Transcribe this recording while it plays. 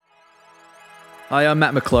Hi, I'm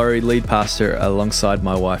Matt McClory, lead pastor alongside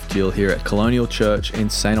my wife Jill here at Colonial Church in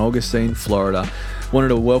St. Augustine, Florida. Wanted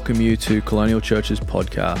to welcome you to Colonial Church's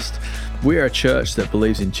podcast. We are a church that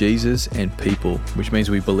believes in Jesus and people, which means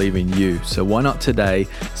we believe in you. So why not today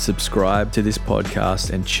subscribe to this podcast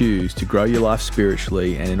and choose to grow your life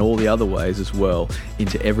spiritually and in all the other ways as well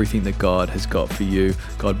into everything that God has got for you.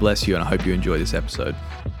 God bless you, and I hope you enjoy this episode.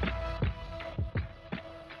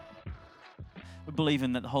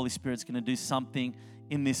 Believing that the Holy Spirit's going to do something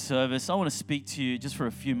in this service. I want to speak to you just for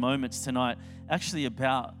a few moments tonight, actually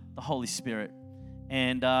about the Holy Spirit.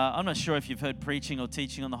 And I'm not sure if you've heard preaching or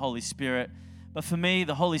teaching on the Holy Spirit, but for me,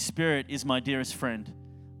 the Holy Spirit is my dearest friend.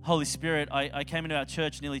 Holy Spirit, I came into our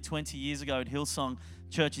church nearly 20 years ago at Hillsong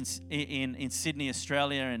Church in Sydney,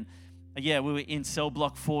 Australia, and we were in cell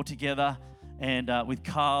block 4 together and with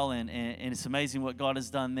Carl, and it's amazing what God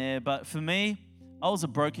has done there. But for me, I was a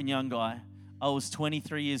broken young guy. I was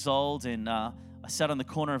 23 years old, and I sat on the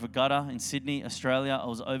corner of a gutter in Sydney, Australia. I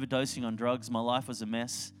was overdosing on drugs. My life was a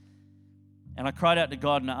mess. And I cried out to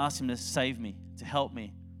God, and I asked Him to save me, to help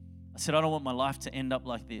me. I said, I don't want my life to end up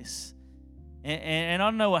like this. And I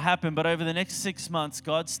don't know what happened, but over the next 6 months,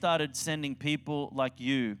 God started sending people like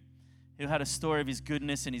you who had a story of His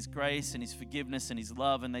goodness and His grace and His forgiveness and His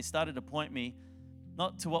love, and they started to point me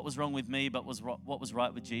not to what was wrong with me, but what was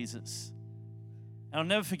right with Jesus. And I'll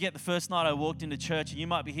never forget the first night I walked into church, and you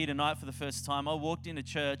might be here tonight for the first time. I walked into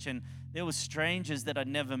church, and there were strangers that I'd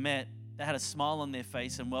never met that had a smile on their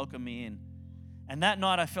face and welcomed me in. And that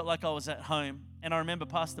night, I felt like I was at home. And I remember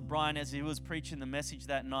Pastor Brian, as he was preaching the message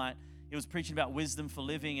that night, he was preaching about wisdom for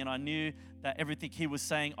living, and I knew that everything he was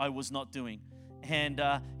saying, I was not doing. And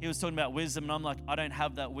he was talking about wisdom, and I'm like, I don't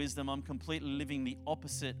have that wisdom. I'm completely living the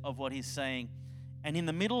opposite of what he's saying. And in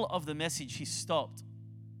the middle of the message, he stopped.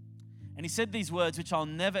 And he said these words, which I'll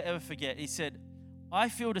never, ever forget. He said, I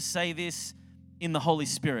feel to say this in the Holy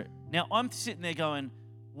Spirit. Now, I'm sitting there going,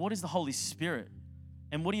 what is the Holy Spirit?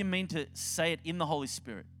 And what do you mean to say it in the Holy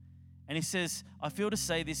Spirit? And he says, I feel to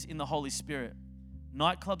say this in the Holy Spirit.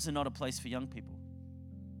 Nightclubs are not a place for young people.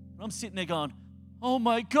 And I'm sitting there going, oh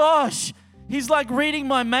my gosh, he's like reading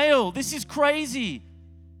my mail. This is crazy.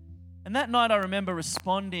 And that night I remember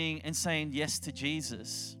responding and saying yes to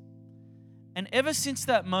Jesus. And ever since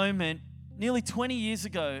that moment, nearly 20 years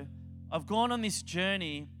ago, I've gone on this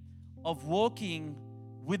journey of walking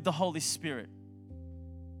with the Holy Spirit.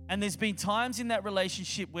 And there's been times in that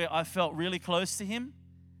relationship where I felt really close to Him,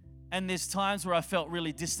 and there's times where I felt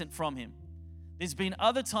really distant from Him. There's been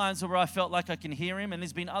other times where I felt like I can hear Him, and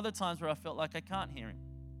there's been other times where I felt like I can't hear Him.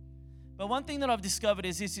 But one thing that I've discovered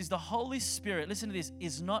is this, is the Holy Spirit, listen to this,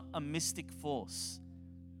 is not a mystic force.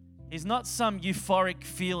 He's not some euphoric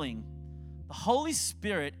feeling. The Holy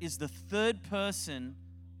Spirit is the third person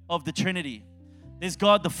of the Trinity. There's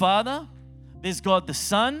God the Father, there's God the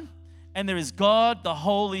Son, and there is God the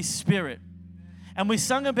Holy Spirit. And we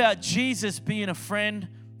sung about Jesus being a friend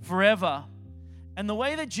forever. And the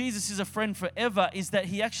way that Jesus is a friend forever is that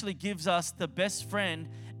He actually gives us the best friend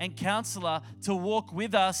and counselor to walk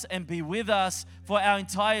with us and be with us for our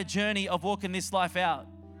entire journey of walking this life out.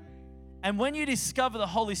 And when you discover the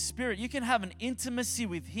Holy Spirit, you can have an intimacy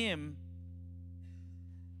with Him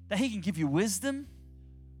that He can give you wisdom.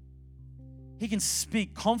 He can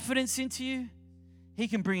speak confidence into you. He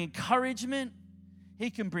can bring encouragement. He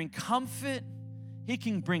can bring comfort. He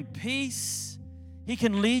can bring peace. He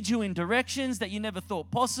can lead you in directions that you never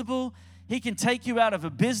thought possible. He can take you out of a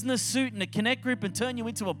business suit and a connect group and turn you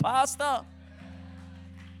into a pastor.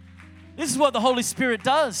 This is what the Holy Spirit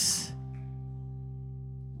does.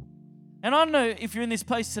 And I don't know if you're in this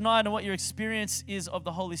place tonight and what your experience is of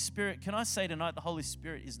the Holy Spirit. Can I say tonight, the Holy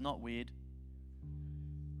Spirit is not weird.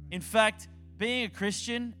 In fact, being a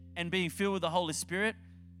Christian and being filled with the Holy Spirit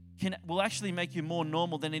will actually make you more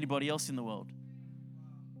normal than anybody else in the world.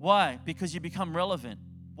 Why? Because you become relevant.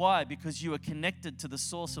 Why? Because you are connected to the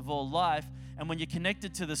source of all life. And when you're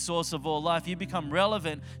connected to the source of all life, you become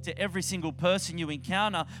relevant to every single person you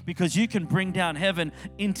encounter, because you can bring down heaven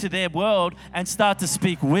into their world and start to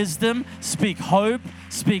speak wisdom, speak hope,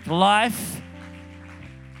 speak life.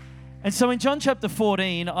 And so in John chapter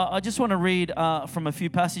 14, I just want to read from a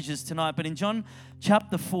few passages tonight. But in John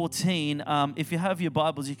chapter 14, if you have your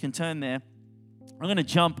Bibles, you can turn there. I'm going to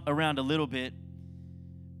jump around a little bit.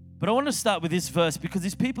 But I want to start with this verse, because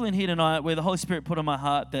there's people in here tonight where the Holy Spirit put on my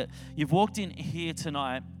heart that you've walked in here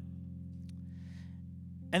tonight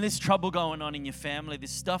and there's trouble going on in your family,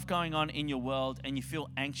 there's stuff going on in your world, and you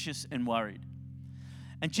feel anxious and worried.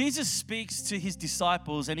 And Jesus speaks to His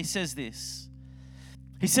disciples and He says this.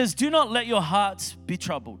 He says, do not let your hearts be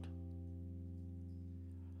troubled.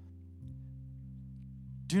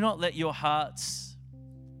 do not let your hearts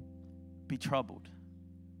be troubled.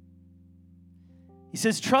 He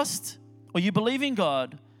says, trust, or you believe in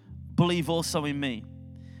God, believe also in me.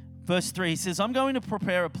 Verse 3, he says, I'm going to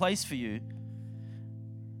prepare a place for you,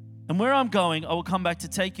 and where I'm going, I will come back to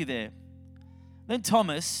take you there. Then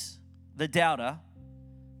Thomas, the doubter,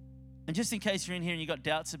 and just in case you're in here and you got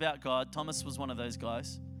doubts about God, Thomas was one of those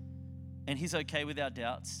guys, and he's okay with our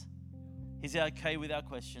doubts. He's okay with our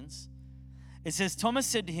questions. It says, Thomas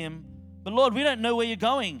said to him, but Lord, we don't know where you're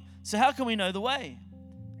going, so how can we know the way?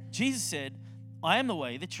 Jesus said, I am the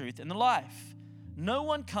way, the truth, and the life. No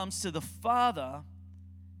one comes to the Father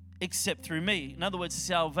except through me. In other words,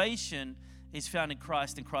 salvation is found in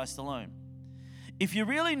Christ and Christ alone. If you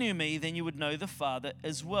really knew me, then you would know the Father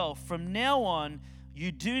as well. From now on,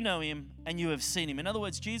 you do know him and you have seen him. In other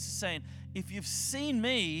words, Jesus is saying, if you've seen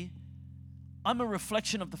me, I'm a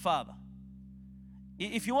reflection of the Father.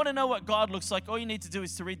 If you want to know what God looks like, all you need to do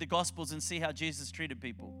is to read the Gospels and see how Jesus treated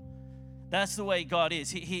people. That's the way God is.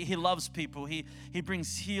 He loves people. He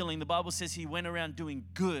brings healing. The Bible says he went around doing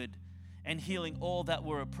good and healing all that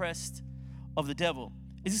were oppressed of the devil.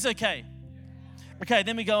 Is this okay? Okay,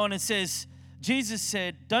 then we go on and says, Jesus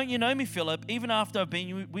said, don't you know me, Philip, even after I've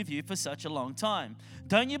been with you for such a long time?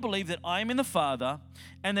 Don't you believe that I am in the Father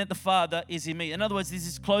and that the Father is in me? In other words, there's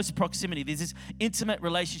this close proximity. There's this intimate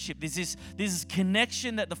relationship. There's this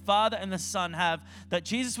connection that the Father and the Son have, that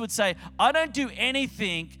Jesus would say, I don't do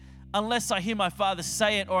anything unless I hear my Father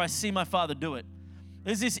say it or I see my Father do it.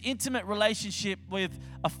 There's this intimate relationship with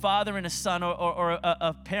a father and a son, or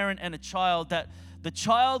a parent and a child, that the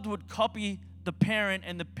child would copy the parent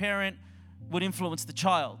and the parent would influence the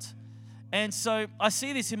child. And so I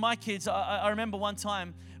see this in my kids. I remember one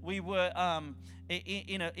time we were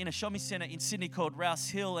in a show me center in Sydney called Rouse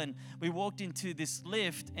Hill, and we walked into this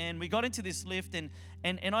lift, and we got into this lift, and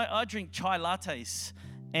I drink chai lattes,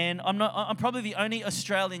 and I'm probably the only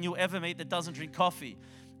Australian you'll ever meet that doesn't drink coffee.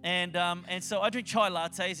 And so I drink chai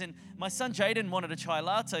lattes, and my son Jaden wanted a chai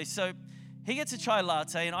latte, so he gets a chai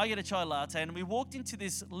latte and I get a chai latte, and we walked into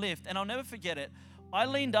this lift, and I'll never forget it. I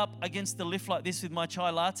leaned up against the lift like this with my chai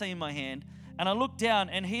latte in my hand, and I looked down,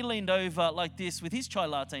 and he leaned over like this with his chai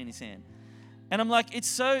latte in his hand. And I'm like, it's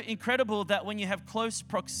so incredible that when you have close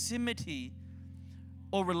proximity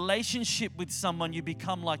or relationship with someone, you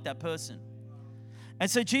become like that person. And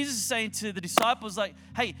so Jesus is saying to the disciples, like,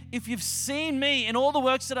 hey, if you've seen me and all the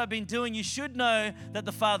works that I've been doing, you should know that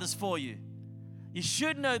the Father's for you. You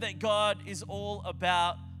should know that God is all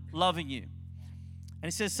about loving you. And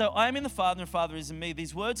he says, so I am in the Father and the Father is in me.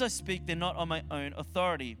 These words I speak, they're not on my own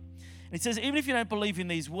authority. And he says, even if you don't believe in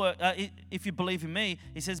these works, if you believe in me,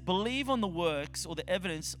 he says, believe on the works or the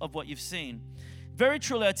evidence of what you've seen. Very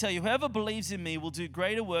truly, I tell you, whoever believes in me will do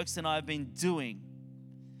greater works than I've been doing.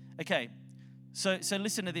 Okay, so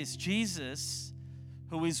listen to this. Jesus,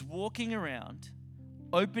 who is walking around,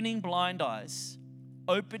 opening blind eyes,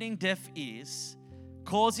 opening deaf ears,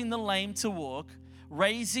 causing the lame to walk,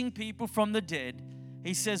 raising people from the dead,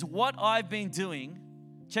 he says, what I've been doing,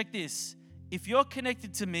 check this, if you're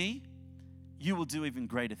connected to me, you will do even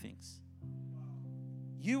greater things.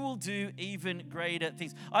 You will do even greater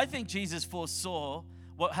things. I think Jesus foresaw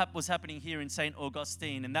what was happening here in St.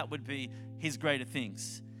 Augustine, and that would be his greater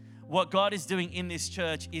things. What God is doing in this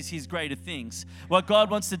church is his greater things. What God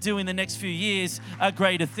wants to do in the next few years are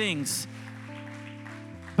greater things.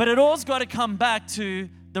 But it all's got to come back to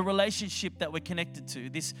the relationship that we're connected to,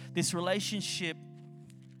 this relationship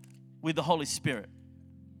with the Holy Spirit.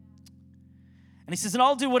 And he says, and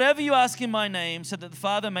I'll do whatever you ask in my name so that the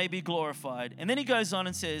Father may be glorified. And then he goes on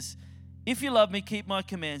and says, if you love me, keep my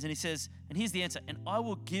commands. And he says, and here's the answer, and I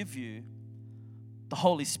will give you the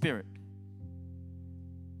Holy Spirit.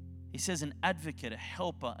 He says an advocate, a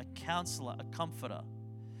helper, a counselor, a comforter.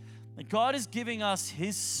 And God is giving us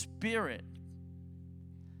his Spirit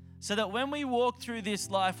so that when we walk through this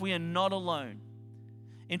life, we are not alone.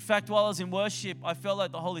 In fact, while I was in worship, I felt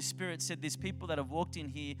like the Holy Spirit said there's people that have walked in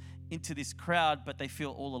here into this crowd, but they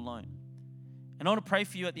feel all alone. And I want to pray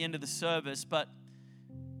for you at the end of the service, but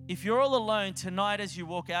if you're all alone tonight as you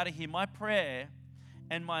walk out of here, my prayer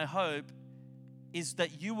and my hope is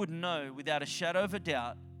that you would know without a shadow of a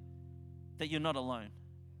doubt that you're not alone.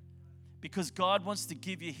 Because God wants to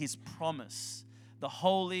give you his promise, the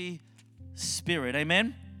Holy Spirit.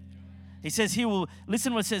 Amen? He says he will,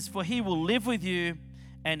 listen what it says, for he will live with you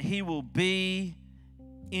and he will be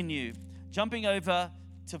in you. Jumping over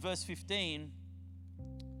to verse 15,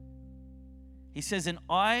 he says, and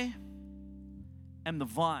I am the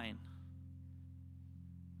vine,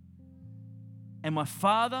 and my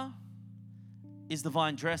Father is the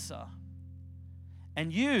vine dresser,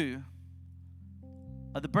 and you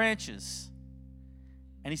are the branches.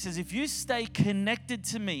 And he says, if you stay connected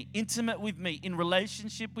to me, intimate with me, in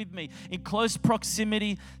relationship with me, in close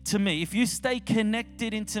proximity to me, if you stay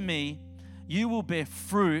connected into me, you will bear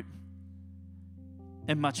fruit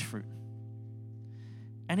and much fruit.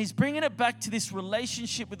 And he's bringing it back to this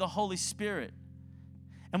relationship with the Holy Spirit.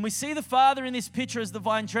 And we see the Father in this picture as the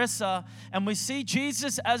vine dresser, and we see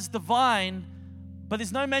Jesus as the vine, but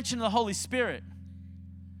there's no mention of the Holy Spirit.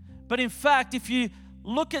 But in fact, if you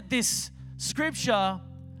look at this scripture,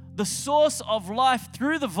 the source of life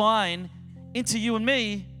through the vine into you and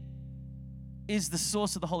me is the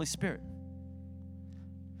source of the Holy Spirit.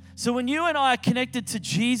 So when you and I are connected to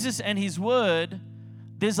Jesus and His Word,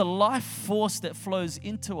 there's a life force that flows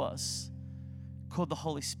into us called the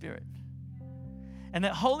Holy Spirit. And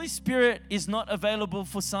that Holy Spirit is not available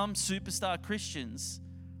for some superstar Christians.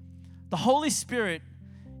 The Holy Spirit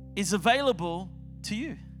is available to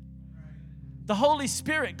you. The Holy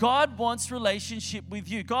Spirit, God wants relationship with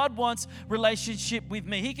you. God wants relationship with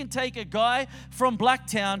me. He can take a guy from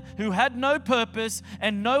Blacktown who had no purpose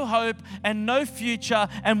and no hope and no future,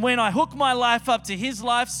 and when I hook my life up to His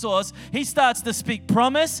life source, He starts to speak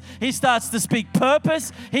promise, He starts to speak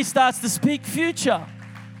purpose, He starts to speak future.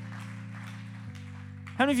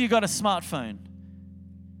 How many of you got a smartphone?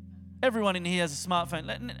 Everyone in here has a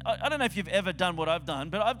smartphone. I don't know if you've ever done what I've done,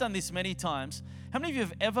 but I've done this many times. How many of you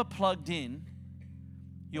have ever plugged in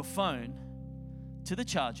your phone to the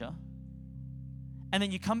charger, and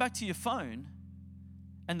then you come back to your phone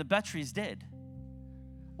and the battery is dead,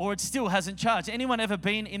 or it still hasn't charged? Anyone ever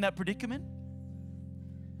been in that predicament?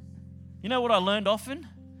 You know what I learned often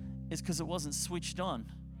is because it wasn't switched on.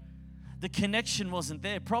 The connection wasn't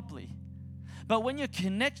there properly. But when you're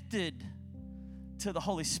connected to the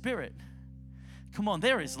Holy Spirit, come on,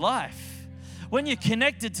 there is life. When you're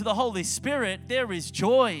connected to the Holy Spirit, there is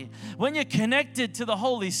joy. When you're connected to the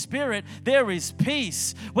Holy Spirit, there is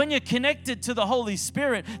peace. When you're connected to the Holy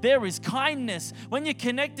Spirit, there is kindness. When you're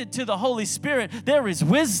connected to the Holy Spirit, there is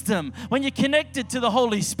wisdom. When you're connected to the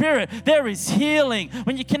Holy Spirit, there is healing.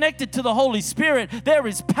 When you're connected to the Holy Spirit, there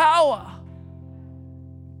is power.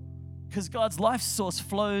 Because God's life source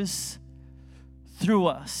flows through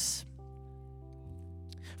us.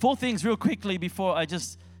 4 things real quickly before I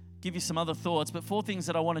just give you some other thoughts, but 4 things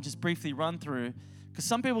that I want to just briefly run through, because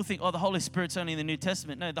some people think, oh, the Holy Spirit's only in the New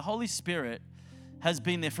Testament. No, the Holy Spirit has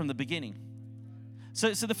been there from the beginning.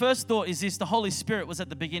 So the first thought is this: the Holy Spirit was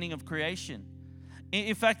at the beginning of creation.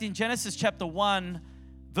 In fact, in Genesis chapter 1,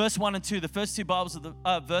 verse 1 and 2, the first 2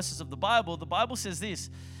 verses of the Bible says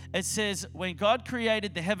this. It says, when God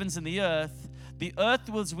created the heavens and the earth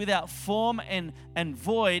was without form and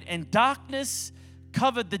void, and darkness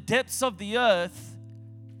covered the depths of the earth,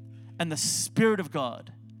 and the Spirit of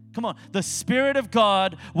God, come on, the Spirit of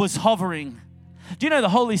God was hovering. Do you know the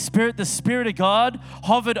Holy Spirit, the Spirit of God,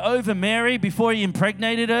 hovered over Mary before He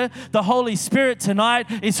impregnated her? The Holy Spirit tonight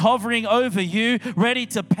is hovering over you, ready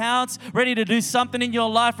to pounce, ready to do something in your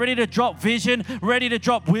life, ready to drop vision, ready to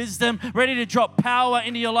drop wisdom, ready to drop power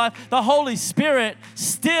into your life. The Holy Spirit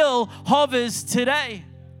still hovers today.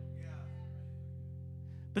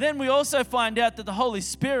 But then we also find out that the Holy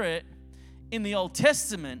Spirit in the Old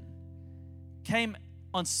Testament came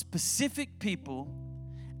on specific people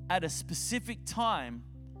at a specific time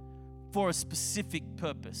for a specific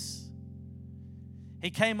purpose. He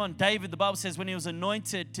came on David. The Bible says when he was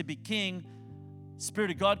anointed to be king, the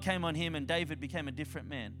Spirit of God came on him and David became a different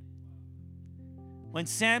man. When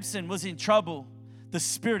Samson was in trouble, the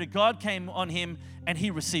Spirit of God came on him and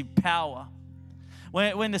he received power.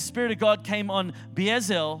 When the Spirit of God came on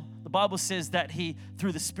Bezalel, the Bible says that he,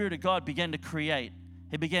 through the Spirit of God, began to create.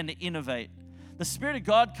 He began to innovate. The Spirit of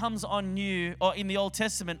God comes on you, or in the Old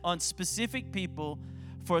Testament, on specific people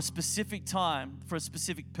for a specific time, for a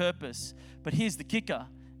specific purpose. But here's the kicker.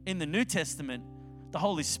 In the New Testament, the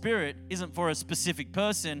Holy Spirit isn't for a specific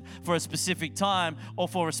person, for a specific time, or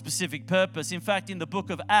for a specific purpose. In fact, in the book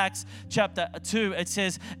of Acts, chapter 2, it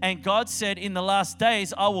says, and God said, in the last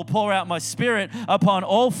days, I will pour out my Spirit upon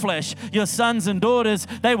all flesh. Your sons and daughters,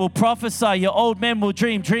 they will prophesy. Your old men will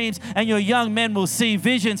dream dreams, and your young men will see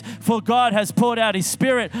visions. For God has poured out His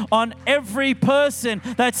Spirit on every person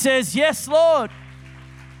that says, yes, Lord.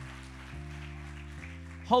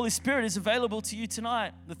 Holy Spirit is available to you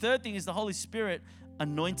tonight. The third thing is the Holy Spirit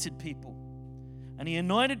anointed people. And He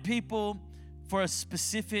anointed people for a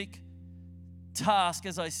specific task,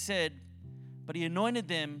 as I said, but He anointed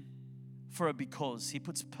them for a because. He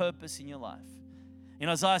puts purpose in your life. In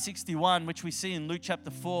Isaiah 61, which we see in Luke chapter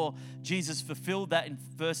 4, Jesus fulfilled that in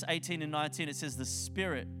verse 18 and 19. It says, the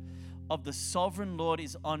Spirit of the sovereign Lord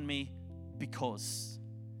is on me because.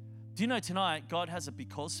 Do you know tonight God has a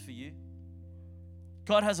because for you?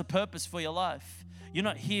 God has a purpose for your life. You're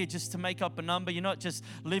not here just to make up a number. You're not just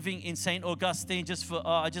living in St. Augustine just for,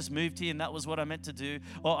 I just moved here and that was what I meant to do.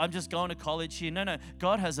 Or I'm just going to college here. No.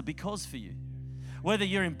 God has a because for you. Whether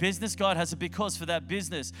you're in business, God has a because for that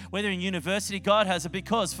business. Whether in university, God has a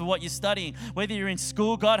because for what you're studying. Whether you're in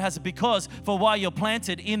school, God has a because for why you're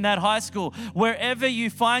planted in that high school. Wherever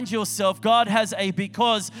you find yourself, God has a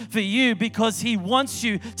because for you, because He wants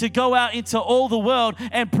you to go out into all the world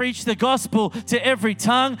and preach the gospel to every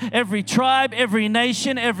tongue, every tribe, every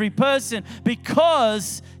nation, every person,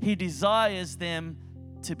 because He desires them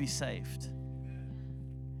to be saved.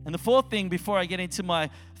 And the fourth thing before I get into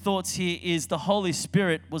my thoughts here is the Holy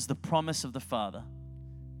Spirit was the promise of the Father.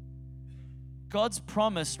 God's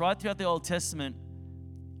promise right throughout the Old Testament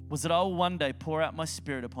was that I will one day pour out my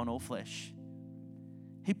Spirit upon all flesh.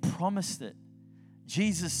 He promised it.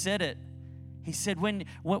 Jesus said it. He said when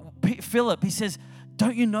Philip, he says,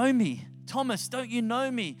 don't you know me? Thomas, don't you know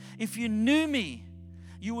me? If you knew me,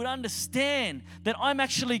 you would understand that I'm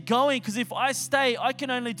actually going, because if I stay, I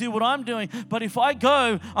can only do what I'm doing. But if I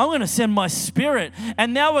go, I'm going to send my Spirit.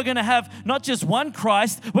 And now we're going to have not just one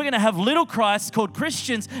Christ, we're going to have little Christs called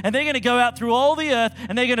Christians, and they're going to go out through all the earth,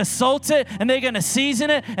 and they're going to salt it, and they're going to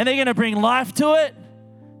season it, and they're going to bring life to it.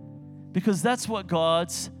 Because that's what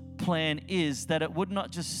God's plan is, that it would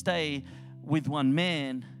not just stay with one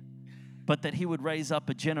man, but that He would raise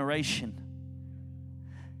up a generation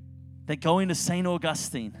that go into St.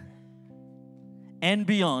 Augustine and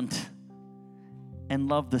beyond and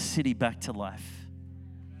love the city back to life.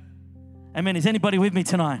 Amen. Is anybody with me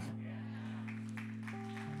tonight?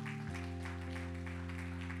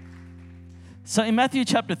 So in Matthew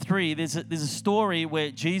chapter 3, there's a story where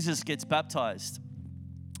Jesus gets baptized.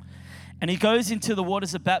 And He goes into the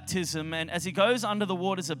waters of baptism. And as He goes under the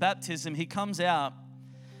waters of baptism, He comes out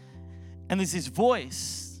and there's this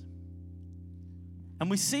voice. And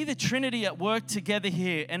we see the Trinity at work together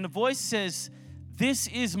here. And the voice says, "This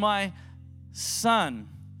is my Son,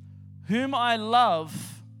 whom I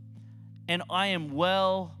love, and I am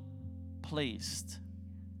well pleased."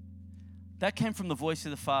 That came from the voice of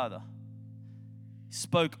the Father. He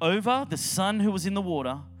spoke over the Son who was in the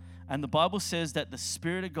water. And the Bible says that the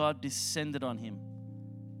Spirit of God descended on Him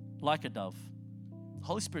like a dove. The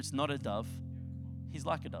Holy Spirit's not a dove. He's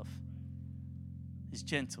like a dove. He's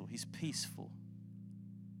gentle. He's peaceful.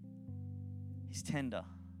 He's tender.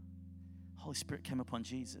 Holy Spirit came upon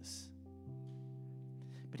Jesus.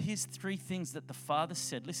 But here's three things that the Father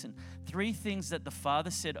said. Listen, three things that the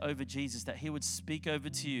Father said over Jesus that He would speak over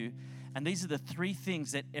to you. And these are the three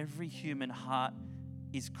things that every human heart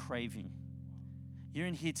is craving. You're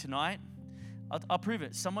in here tonight. I'll prove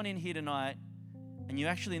it. Someone in here tonight, and you're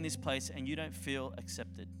actually in this place and you don't feel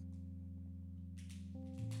accepted.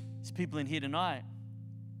 There's people in here tonight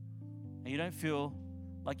and you don't feel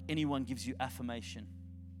like anyone gives you affirmation.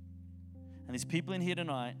 And there's people in here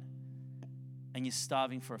tonight and you're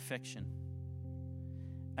starving for affection.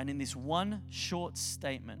 And in this one short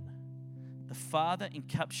statement, the Father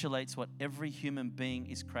encapsulates what every human being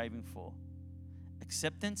is craving for: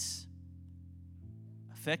 acceptance,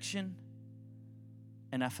 affection,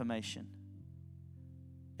 and affirmation.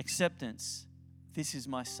 Acceptance. This is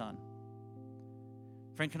my Son.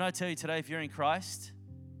 Friend, can I tell you today, if you're in Christ,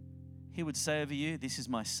 He would say over you, "This is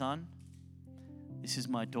my son. This is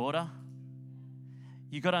my daughter."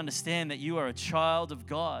 You got to understand that you are a child of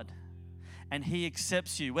God and He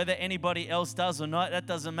accepts you. Whether anybody else does or not, that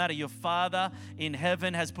doesn't matter. Your Father in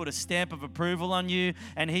heaven has put a stamp of approval on you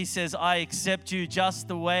and He says, "I accept you just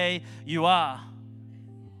the way you are."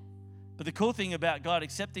 But the cool thing about God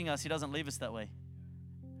accepting us, He doesn't leave us that way.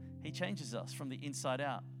 He changes us from the inside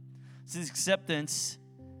out. So this acceptance,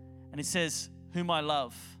 and it says, "Whom I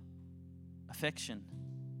love." Affection.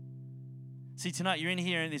 See, tonight you're in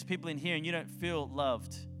here and there's people in here and you don't feel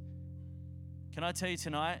loved. Can I tell you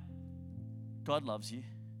tonight, God loves you.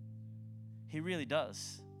 He really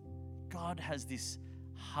does. God has this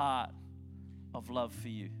heart of love for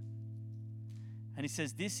you. And He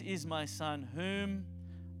says, "This is my Son, whom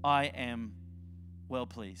I am well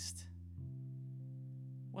pleased."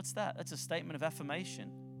 What's that? That's a statement of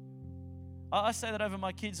affirmation. I say that over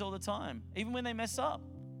my kids all the time, even when they mess up.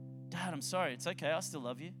 "Dad, I'm sorry. It's okay. I still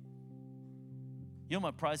love you. You're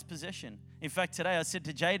my prized possession." In fact, today I said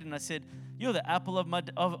to Jaden, I said, "You're the apple of my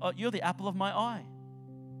eye."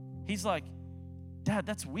 He's like, "Dad,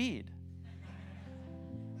 that's weird."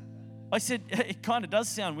 I said, "It kind of does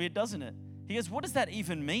sound weird, doesn't it?" He goes, "What does that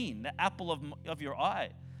even mean? The apple of your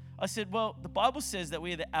eye?" I said, "Well, the Bible says that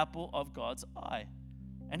we are the apple of God's eye."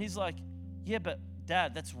 And he's like, "Yeah, but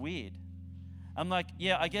Dad, that's weird." I'm like,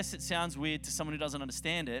 yeah, I guess it sounds weird to someone who doesn't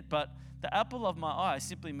understand it, but the apple of my eye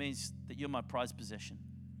simply means that you're my prized possession.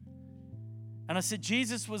 And I said,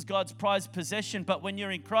 Jesus was God's prized possession, but when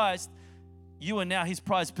you're in Christ, you are now his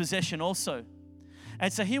prized possession also.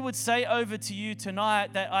 And so he would say over to you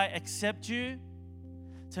tonight that I accept you.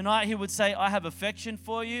 Tonight he would say, I have affection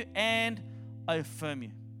for you and I affirm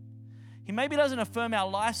you. He maybe doesn't affirm our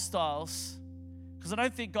lifestyles, because I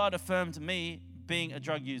don't think God affirmed me being a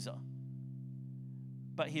drug user.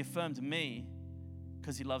 But he affirmed me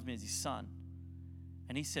because he loved me as his son.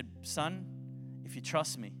 And he said, son, if you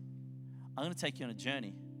trust me, I'm going to take you on a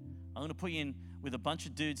journey. I'm going to put you in with a bunch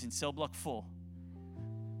of dudes in cell block 4.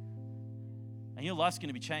 And your life's going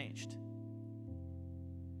to be changed.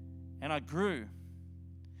 And I grew.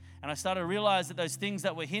 And I started to realize that those things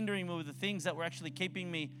that were hindering me were the things that were actually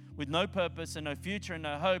keeping me with no purpose and no future and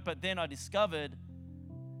no hope. But then I discovered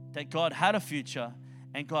that God had a future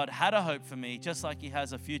and God had a hope for me, just like he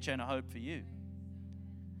has a future and a hope for you.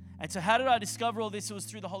 And so how did I discover all this? It was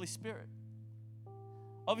through the Holy Spirit.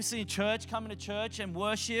 Obviously in church, coming to church and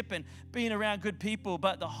worship and being around good people,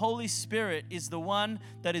 but the Holy Spirit is the one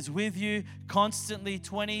that is with you constantly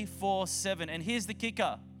 24/7. And here's the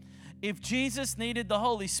kicker. If Jesus needed the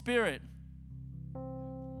Holy Spirit,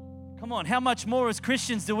 come on, how much more as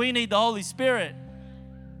Christians do we need the Holy Spirit?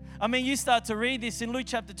 I mean, you start to read this in Luke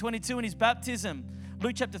chapter 22 in his baptism.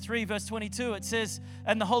 Luke chapter 3, verse 22, it says,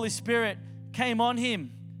 and the Holy Spirit came on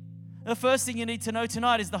him. The first thing you need to know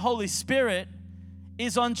tonight is the Holy Spirit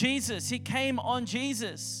is on Jesus. He came on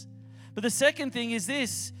Jesus. But the second thing is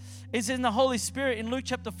this, is in the Holy Spirit, in Luke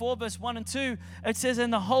chapter 4, verse 1 and 2, it says,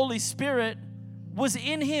 and the Holy Spirit was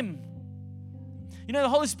in him. You know, the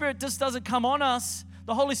Holy Spirit just doesn't come on us.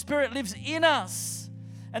 The Holy Spirit lives in us.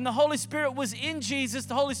 And the Holy Spirit was in Jesus.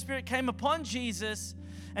 The Holy Spirit came upon Jesus.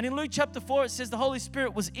 And in Luke chapter 4, it says the Holy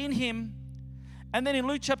Spirit was in him. And then in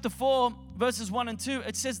Luke chapter 4, verses 1 and 2,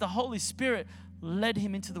 it says the Holy Spirit led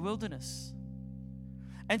him into the wilderness.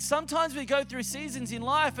 And sometimes we go through seasons in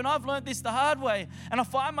life, and I've learned this the hard way, and I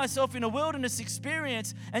find myself in a wilderness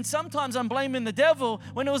experience, and sometimes I'm blaming the devil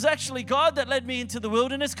when it was actually God that led me into the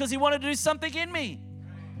wilderness because he wanted to do something in me.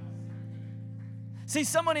 See,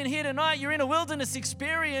 someone in here tonight, you're in a wilderness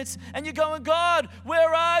experience, and you're going, God,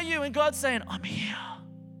 where are you? And God's saying, I'm here.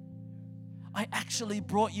 I actually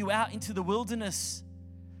brought you out into the wilderness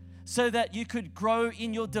so that you could grow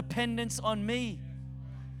in your dependence on me.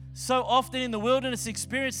 So often in the wilderness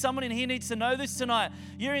experience, someone in here needs to know this tonight.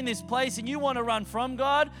 You're in this place and you want to run from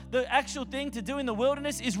God. The actual thing to do in the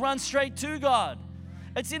wilderness is run straight to God.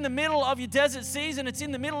 It's in the middle of your desert season. It's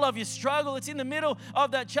in the middle of your struggle. It's in the middle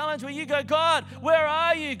of that challenge where you go, God, where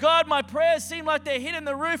are you? God, my prayers seem like they're hitting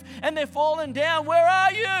the roof and they're falling down. Where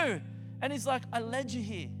are you? And he's like, I led you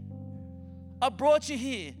here. I brought you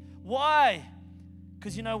here. Why?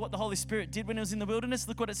 Because you know what the Holy Spirit did when he was in the wilderness?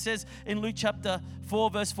 Look what it says in Luke chapter 4,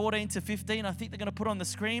 verse 14 to 15. I think they're going to put on the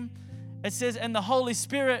screen. It says, and the Holy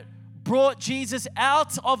Spirit brought Jesus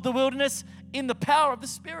out of the wilderness in the power of the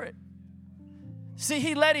Spirit. See,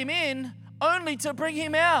 he let him in only to bring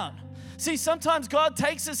him out. See, sometimes God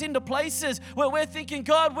takes us into places where we're thinking,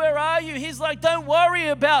 God, where are you? He's like, don't worry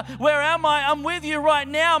about where am I? I'm with you right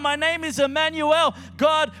now. My name is Emmanuel.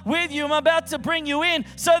 God, with you. I'm about to bring you in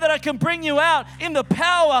so that I can bring you out in the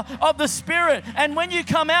power of the Spirit. And when you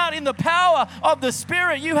come out in the power of the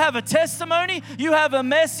Spirit, you have a testimony, you have a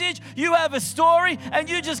message, you have a story,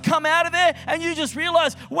 and you just come out of there and you just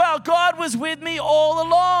realize, wow, God was with me all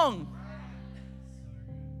along.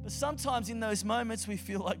 But sometimes in those moments we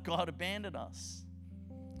feel like God abandoned us.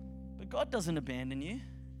 But God doesn't abandon you.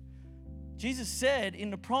 Jesus said in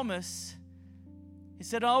the promise, he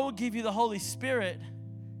said, I will give you the Holy Spirit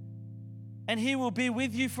and he will be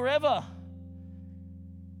with you forever.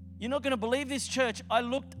 You're not going to believe this, church. I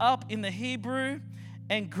looked up in the Hebrew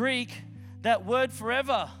and Greek that word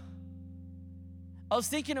forever. I was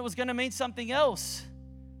thinking it was going to mean something else,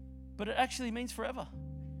 but it actually means forever.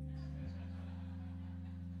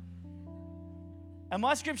 And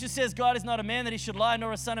my scripture says God is not a man that he should lie,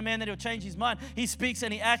 nor a son of man that he'll change his mind. He speaks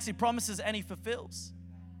and he acts, he promises and he fulfills.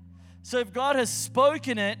 So if God has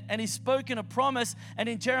spoken it and he's spoken a promise, and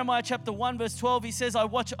in Jeremiah chapter 1 verse 12 he says, I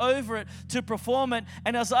watch over it to perform it.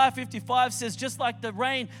 And Isaiah 55 says, just like the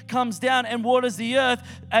rain comes down and waters the earth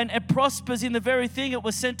and it prospers in the very thing it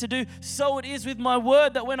was sent to do, so it is with my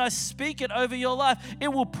word that when I speak it over your life, it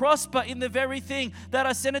will prosper in the very thing that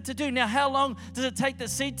I sent it to do. Now, how long does it take the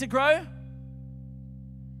seed to grow?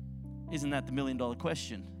 Isn't that the $1 million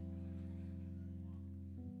question?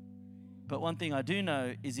 But one thing I do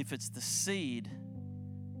know is if it's the seed,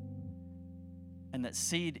 and that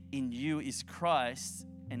seed in you is Christ,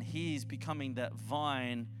 and he's becoming that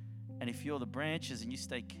vine. And if you're the branches and you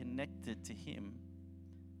stay connected to him,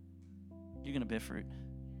 you're going to bear fruit.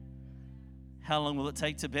 How long will it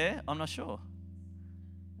take to bear? I'm not sure.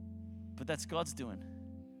 But that's God's doing.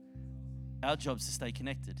 Our job is to stay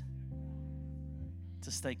connected,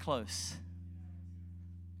 to stay close,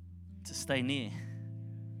 to stay near.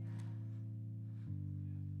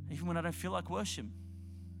 Even when I don't feel like worship,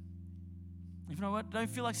 even when I don't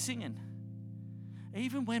feel like singing,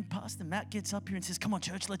 even when Pastor Matt gets up here and says, "Come on,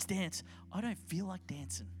 church, let's dance," I don't feel like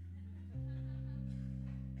dancing.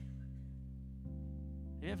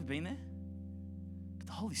 Have you ever been there? But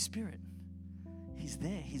the Holy Spirit, he's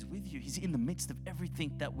there. He's with you. He's in the midst of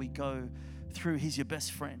everything that we go through. He's your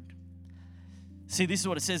best friend. See, this is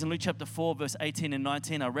what it says in Luke chapter 4, verse 18 and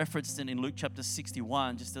 19. I referenced it in Luke chapter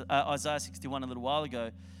 61, Isaiah 61 a little while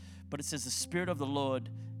ago. But it says, "The Spirit of the Lord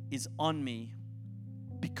is on me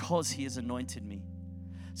because he has anointed me."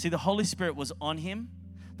 See, the Holy Spirit was on him.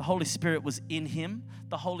 The Holy Spirit was in him.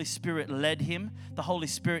 The Holy Spirit led him. The Holy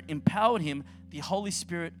Spirit empowered him. The Holy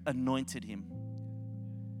Spirit anointed him.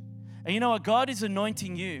 And you know what? God is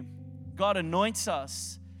anointing you. God anoints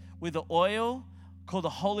us with the oil called the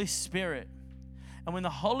Holy Spirit. And when the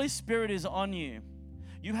Holy Spirit is on you,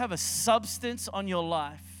 you have a substance on your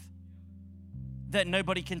life that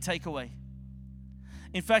nobody can take away.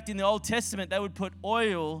 In fact, in the Old Testament, they would put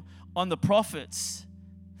oil on the prophets,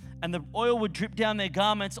 and the oil would drip down their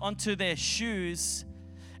garments onto their shoes.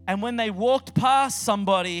 And when they walked past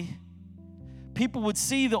somebody, people would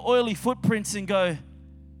see the oily footprints and go,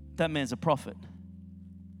 "That man's a prophet."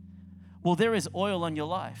 Well, there is oil on your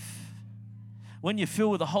life. When you're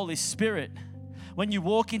filled with the Holy Spirit, when you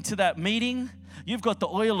walk into that meeting, you've got the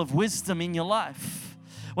oil of wisdom in your life.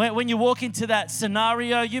 When you walk into that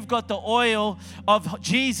scenario, you've got the oil of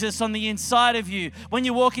Jesus on the inside of you. When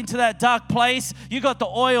you walk into that dark place, you've got the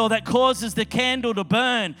oil that causes the candle to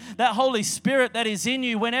burn. That Holy Spirit that is in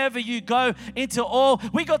you, whenever you go into all,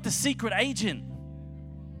 we got the secret agent.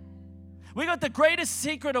 We got the greatest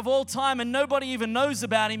secret of all time, and nobody even knows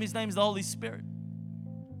about him. His name is the Holy Spirit.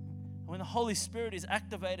 When the Holy Spirit is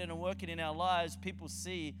activated and working in our lives, people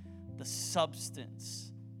see the substance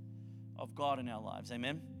of God in our lives.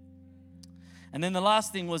 Amen. And then the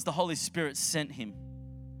last thing was the Holy Spirit sent him.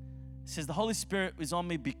 It says the Holy Spirit is on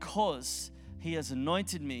me because he has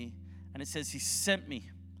anointed me. And it says he sent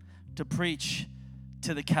me to preach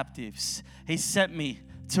to the captives. He sent me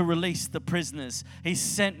to release the prisoners. He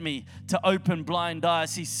sent me to open blind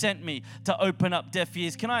eyes. He sent me to open up deaf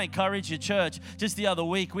ears. Can I encourage your church? Just the other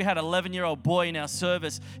week, we had an 11-year-old boy in our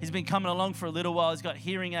service. He's been coming along for a little while. He's got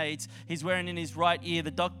hearing aids. He's wearing in his right ear.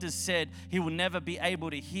 The doctors said he will never be able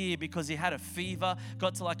to hear because he had a fever,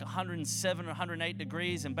 got to like 107 or 108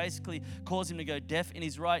 degrees, and basically caused him to go deaf in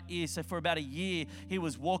his right ear. So for about a year, he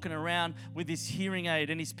was walking around with his hearing aid.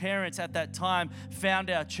 And his parents at that time found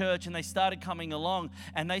our church, and they started coming along,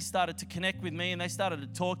 and they started to connect with me, and they started to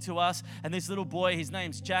talk to us. And this little boy, his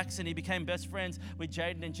name's Jackson, he became best friends with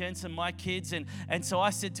Jaden and Jensen, my kids. And so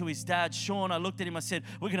I said to his dad, Sean, I looked at him, I said,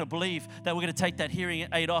 we're going to believe that we're going to take that hearing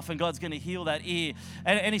aid off and God's going to heal that ear.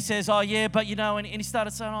 And he says, oh yeah, but you know, and he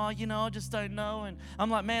started saying, oh, you know, I just don't know. And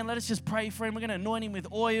I'm like, man, let us just pray for him. We're going to anoint him with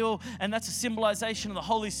oil, and that's a symbolization of the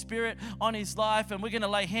Holy Spirit on his life, and we're going to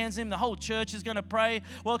lay hands on him. The whole church is going to pray.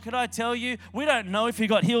 Well, could I tell you, we don't know if he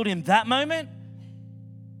got healed in that moment.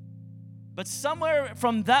 But somewhere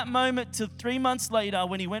from that moment to 3 months later,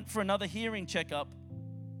 when he went for another hearing checkup,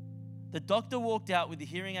 the doctor walked out with the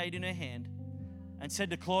hearing aid in her hand and said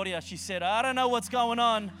to Claudia, she said, I don't know what's going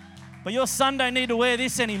on, but your son don't need to wear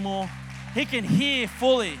this anymore. He can hear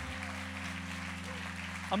fully.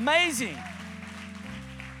 Amazing.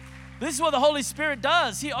 This is what the Holy Spirit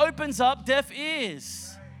does. He opens up deaf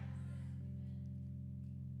ears.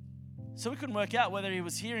 So we couldn't work out whether he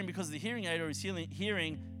was hearing because of the hearing aid or he's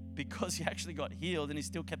hearing because he actually got healed and he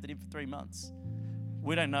still kept it in for 3 months.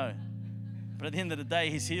 We don't know. But at the end of the day,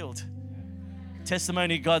 he's healed.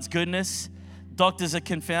 Testimony of God's goodness. Doctors are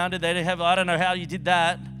confounded. They have, I don't know how you did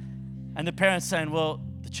that. And the parents saying, well,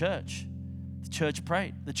 the church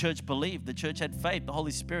prayed. The church believed. The church had faith. The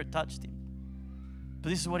Holy Spirit touched him. But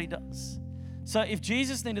this is what he does. So if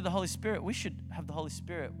Jesus needed the Holy Spirit, we should have the Holy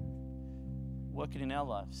Spirit working in our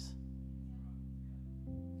lives.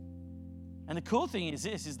 And the cool thing is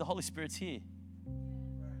this, is the Holy Spirit's here.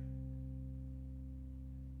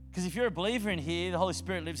 Because if you're a believer in here, the Holy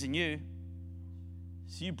Spirit lives in you.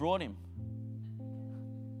 So you brought him.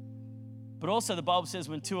 But also the Bible says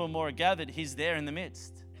when 2 or more are gathered, he's there in the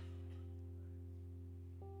midst.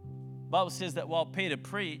 The Bible says that while Peter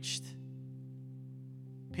preached,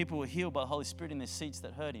 people were healed by the Holy Spirit in their seats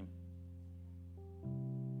that heard him.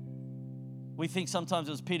 We think sometimes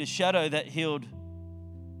it was Peter's shadow that healed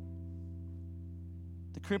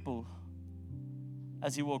the cripple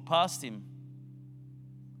as he walked past him.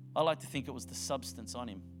 I like to think it was the substance on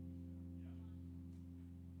him.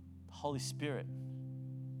 The Holy Spirit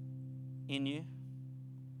in you,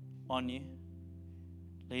 on you,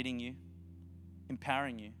 leading you,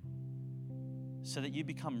 empowering you, so that you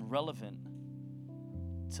become relevant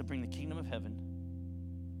to bring the kingdom of heaven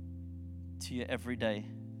to your everyday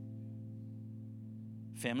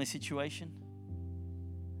family situation,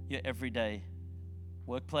 your everyday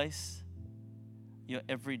workplace, your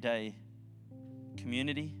everyday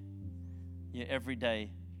community, your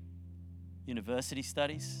everyday university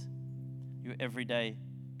studies, your everyday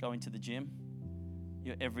going to the gym,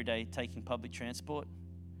 your everyday taking public transport.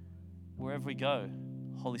 Wherever we go,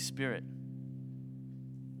 Holy Spirit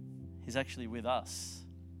is actually with us.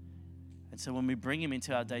 And so when we bring him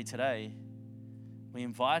into our day today, we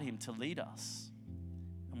invite him to lead us.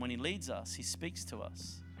 And when he leads us, he speaks to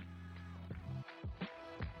us.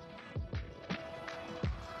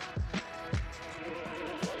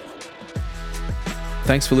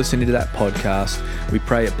 Thanks for listening to that podcast. We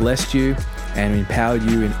pray it blessed you and empowered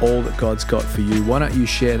you in all that God's got for you. Why don't you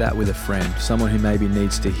share that with a friend, someone who maybe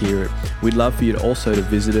needs to hear it? We'd love for you to also to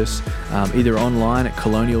visit us either online at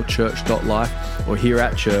colonialchurch.life or here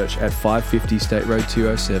at church at 550 State Road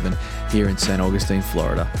 207 here in St. Augustine,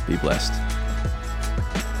 Florida. Be blessed.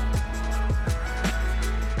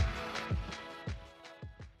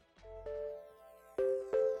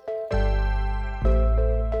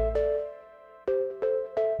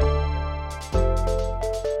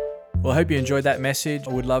 Well, I hope you enjoyed that message. I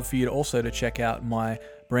would love for you to also to check out my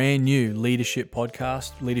brand new leadership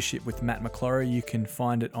podcast, Leadership with Matt McClory. You can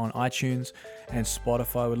find it on iTunes and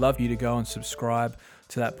Spotify. I would love you to go and subscribe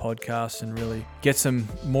to that podcast and really get some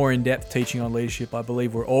more in-depth teaching on leadership. I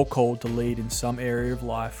believe we're all called to lead in some area of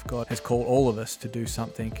life. God has called all of us to do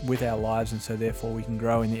something with our lives, and so therefore we can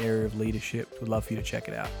grow in the area of leadership. We'd love for you to check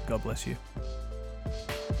it out. God bless you.